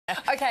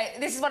Okay,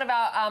 this is one of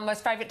our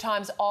most favourite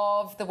times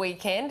of the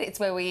weekend. It's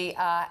where we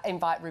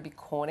invite Ruby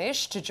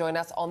Cornish to join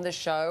us on the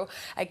show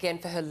again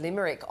for her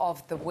Limerick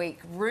of the week.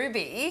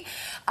 Ruby,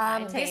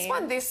 this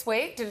one this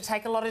week, did it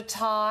take a lot of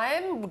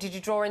time? Did you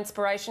draw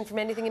inspiration from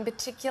anything in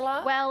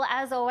particular? Well,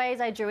 as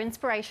always, I drew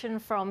inspiration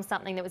from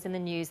something that was in the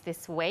news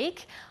this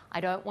week. I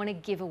don't want to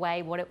give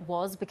away what it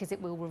was because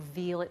it will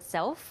reveal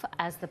itself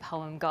as the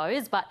poem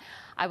goes, but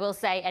I will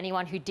say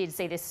anyone who did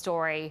see this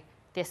story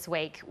this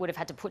week would have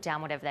had to put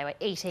down whatever they were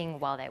eating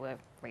while they were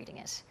reading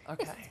it.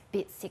 Okay. It's a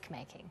bit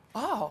sick-making.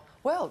 Oh,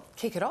 well,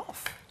 kick it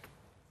off.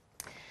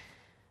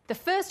 The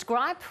first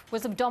gripe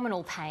was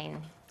abdominal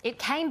pain. It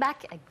came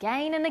back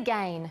again and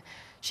again.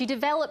 She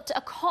developed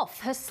a cough,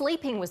 her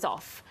sleeping was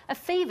off, a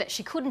fever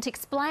she couldn't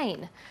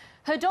explain.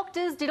 Her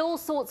doctors did all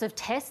sorts of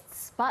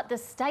tests, but the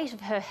state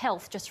of her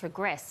health just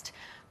regressed.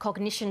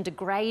 Cognition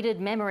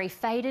degraded, memory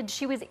faded,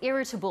 she was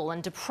irritable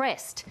and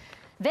depressed.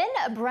 Then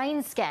a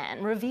brain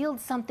scan revealed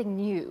something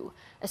new.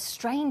 A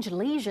strange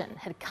lesion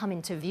had come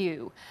into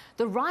view.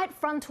 The right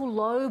frontal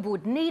lobe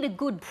would need a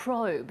good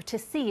probe to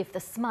see if the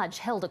smudge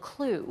held a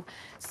clue.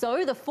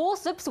 So the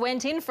forceps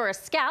went in for a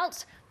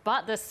scout,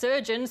 but the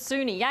surgeon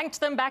soon yanked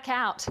them back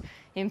out.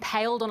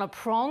 Impaled on a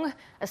prong,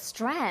 a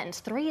strand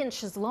 3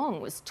 inches long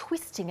was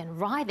twisting and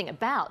writhing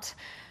about.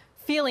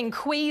 Feeling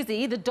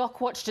queasy, the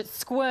doc watched it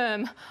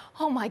squirm.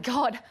 Oh my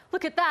God,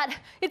 look at that,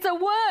 it's a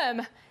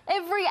worm!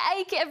 Every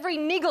ache, every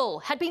niggle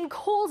had been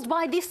caused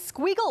by this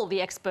squiggle,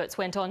 the experts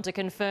went on to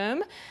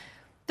confirm.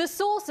 The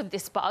source of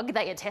this bug,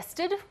 they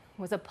attested,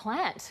 was a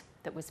plant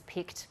that was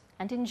picked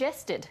and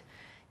ingested.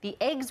 The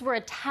eggs were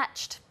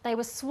attached, they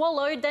were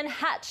swallowed, then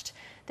hatched.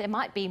 There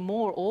might be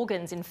more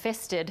organs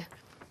infested.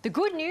 The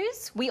good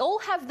news, we all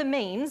have the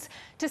means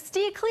to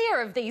steer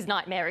clear of these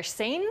nightmarish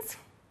scenes.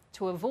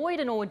 To avoid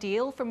an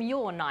ordeal from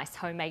your nice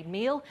homemade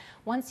meal,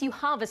 once you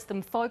harvest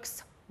them,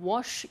 folks,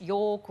 wash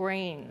your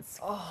greens.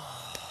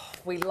 Oh,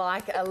 we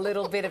like a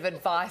little bit of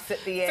advice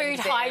at the end.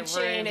 Food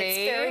hygiene, it's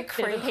very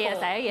critical.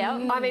 PSA,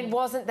 yeah. I mean,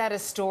 wasn't that a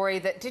story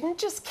that didn't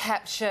just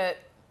capture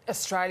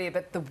Australia,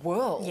 but the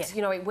world? Yeah.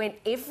 You know, it went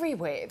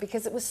everywhere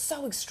because it was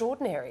so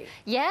extraordinary.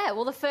 Yeah,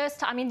 well, the first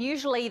time, I mean,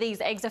 usually these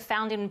eggs are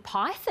found in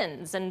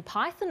pythons and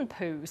python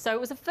poo. So it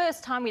was the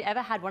first time we'd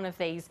ever had one of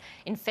these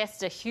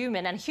infest a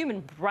human and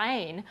human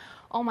brain.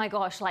 Oh my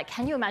gosh, like,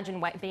 can you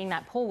imagine being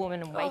that poor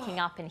woman and waking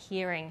up and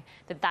hearing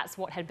that that's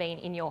what had been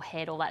in your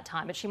head all that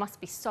time? But she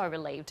must be so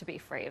relieved to be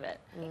free of it.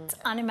 It's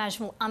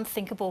unimaginable,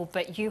 unthinkable,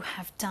 but you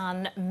have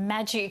done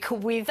magic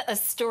with a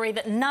story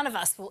that none of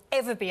us will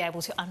ever be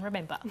able to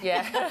unremember.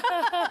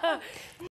 Yeah.